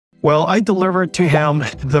Well, I delivered to him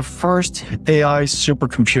the first AI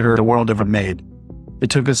supercomputer the world ever made.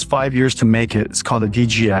 It took us 5 years to make it. It's called a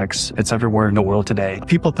GDX. It's everywhere in the world today.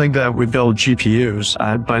 People think that we build GPUs,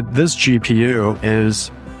 but this GPU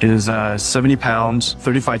is 70 pounds,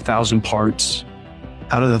 35,000 parts.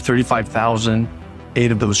 Out of the 35,000,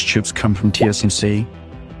 8 of those chips come from TSMC.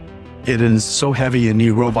 It is so heavy you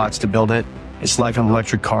need robots to build it. It's like an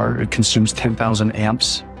electric car. It consumes 10,000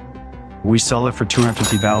 amps. We sell it for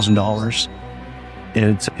 $250,000.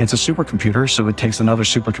 It's a supercomputer, so it takes another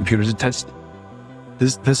supercomputer to test.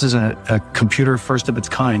 This is a computer first of its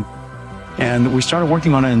kind. And we started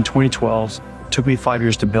working on it in 2012. It took me 5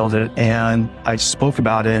 years to build it. And I spoke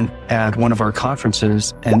about it at one of our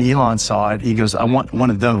conferences, and Elon saw it. He goes, I want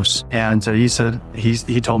one of those. And he said,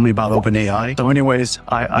 he told me about OpenAI. So anyways,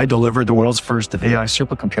 I delivered the world's first AI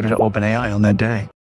supercomputer to OpenAI on that day.